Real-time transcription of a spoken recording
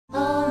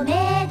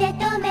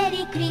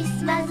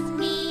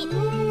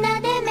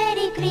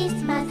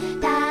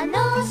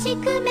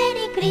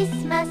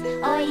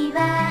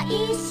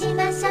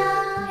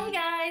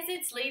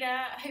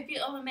I hope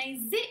you're all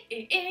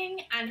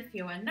amazing, and if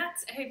you are not,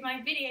 I hope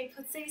my video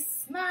puts a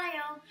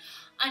smile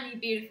on your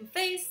beautiful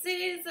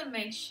faces and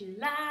makes you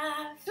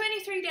laugh.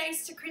 23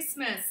 days to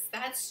Christmas,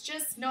 that's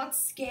just not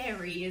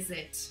scary, is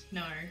it?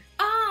 No.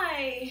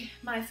 I,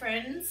 my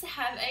friends,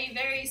 have a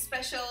very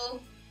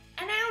special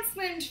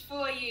announcement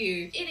for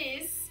you.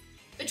 It is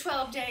the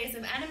 12 days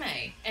of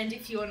anime, and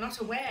if you are not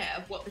aware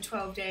of what the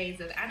 12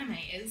 days of anime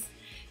is,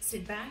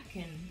 sit back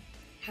and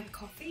have a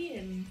coffee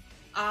and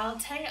I'll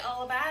tell you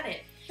all about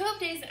it. 12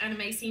 days of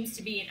anime seems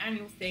to be an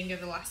annual thing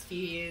over the last few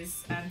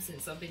years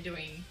since I've been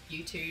doing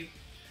YouTube.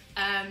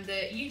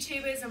 The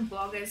YouTubers and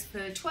bloggers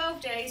for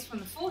 12 days from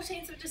the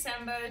 14th of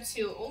December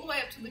to all the way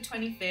up to the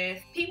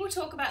 25th, people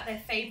talk about their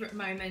favourite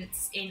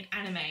moments in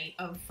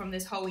anime from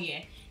this whole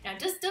year. Now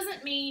this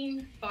doesn't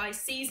mean by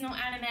seasonal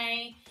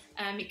anime,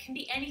 it can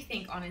be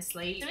anything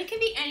honestly. So it can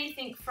be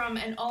anything from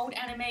an old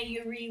anime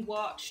you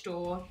rewatched,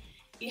 or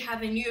you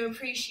have a new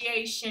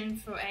appreciation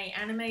for an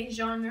anime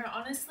genre.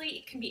 Honestly,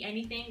 it can be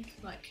anything,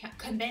 like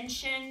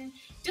convention.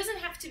 It doesn't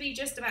have to be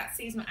just about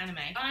seasonal anime.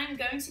 I'm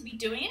going to be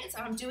doing it.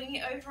 I'm doing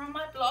it over on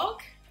my blog.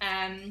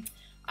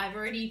 I've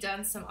already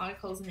done some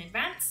articles in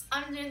advance.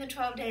 I'm doing the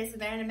 12 days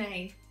of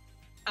anime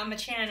on my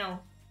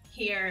channel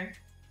here.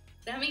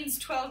 That means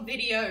 12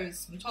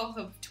 videos on top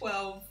of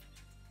 12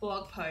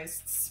 blog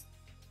posts.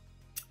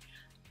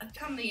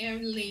 I'm the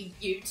only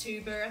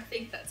YouTuber, I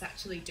think, that's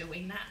actually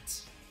doing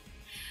that.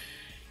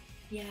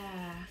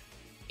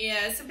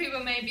 Yeah, some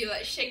people may be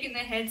like shaking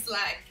their heads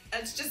like,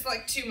 it's just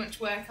like too much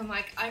work. I'm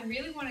like, I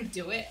really want to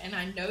do it, and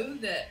I know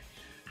that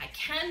I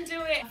can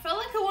do it. I felt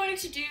like I wanted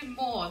to do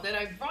more, that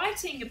I'm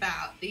writing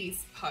about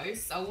these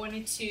posts. I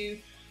wanted to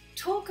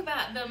talk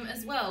about them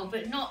as well,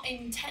 but not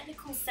in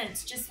technical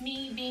sense, just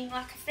me being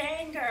like a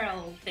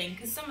fangirl thing,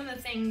 because some of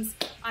the things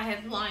I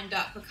have lined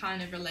up are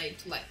kind of related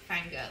to like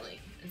fangirling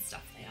and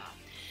stuff they are.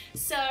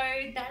 So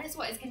that is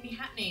what is going to be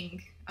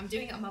happening. I'm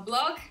doing it on my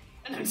blog,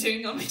 and I'm doing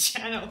it on my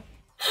channel.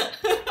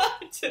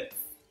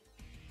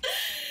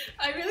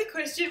 I really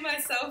question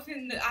myself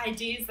in the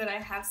ideas that I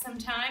have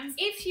sometimes.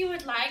 If you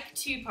would like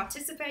to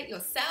participate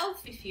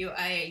yourself, if you're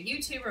a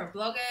YouTuber or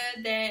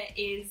blogger, there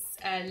is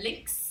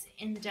links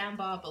in the down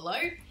bar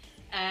below.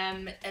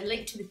 A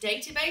link to the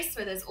database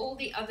where there's all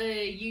the other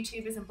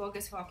YouTubers and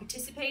bloggers who are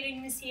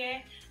participating this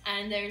year,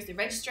 and there's the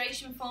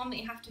registration form that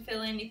you have to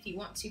fill in if you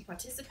want to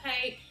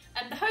participate.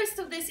 The host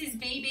of this is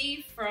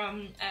BB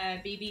from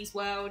BB's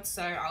World,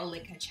 so I'll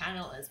link her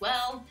channel as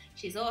well.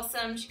 She's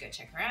awesome, you should go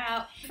check her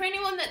out. For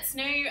anyone that's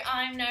new,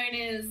 I'm known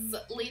as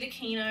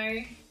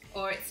LitaKino,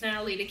 or it's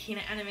now LitaKino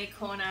Anime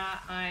Corner.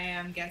 I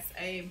am, guess,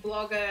 a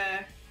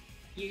blogger,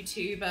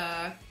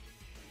 YouTuber,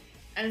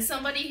 and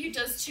somebody who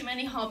does too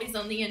many hobbies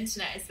on the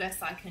internet is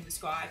best I can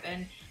describe.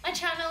 And my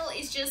channel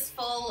is just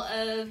full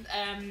of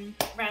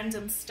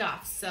random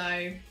stuff,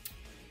 so,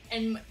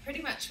 and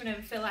pretty much whenever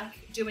I feel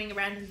like doing a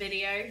random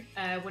video,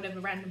 whatever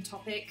random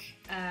topic,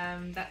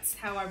 that's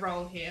how I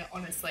roll here,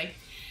 honestly.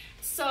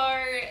 So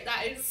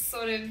that is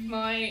sort of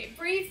my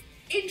brief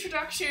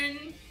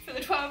introduction for the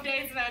 12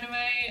 days of anime.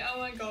 Oh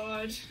my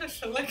god, I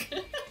feel like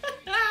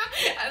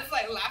I was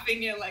like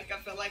laughing here, like I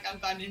feel like I've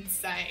gone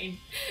insane.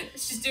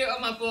 Let's just do it on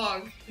my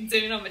blog and do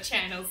it on my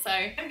channel. So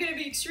I'm going to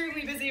be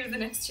extremely busy over the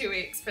next 2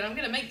 weeks, but I'm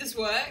going to make this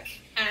work,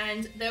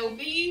 and there will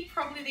be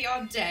probably the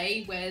odd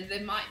day where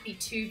there might be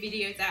 2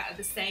 videos out at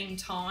the same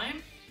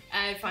time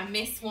if I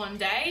miss one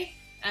day.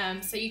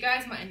 So you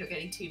guys might end up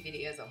getting 2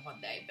 videos on one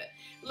day, but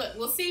look,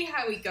 we'll see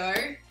how we go.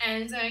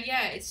 And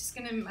yeah, it's just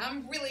gonna,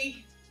 I'm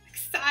really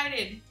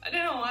excited. I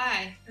don't know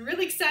why. I'm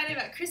really excited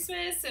about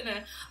Christmas, and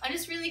I'm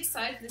just really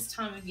excited for this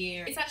time of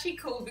year. It's actually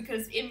cool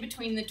because in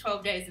between the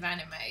 12 days of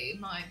anime,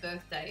 my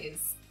birthday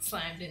is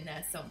slammed in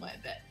there somewhere,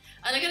 but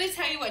I'm not going to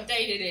tell you what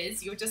date it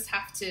is. You'll just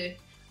have to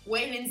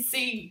wait and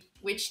see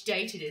which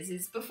date it is.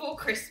 It's before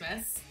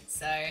Christmas,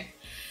 so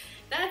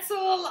that's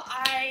all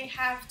I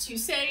have to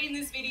say in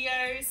this video.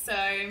 So,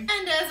 and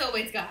as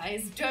always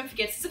guys, don't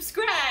forget to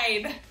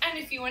subscribe. And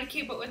if you want to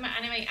keep up with my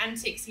anime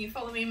antics, you can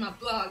follow me on my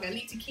blog at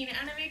LitaKino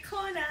Anime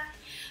Corner.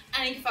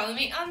 And you can follow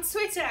me on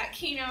Twitter at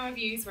Kino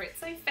Reviews, where it's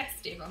so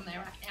festive on there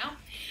right now.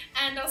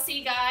 And I'll see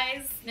you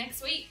guys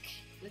next week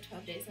for the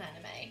 12 days of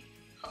anime.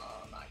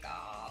 Oh my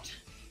god.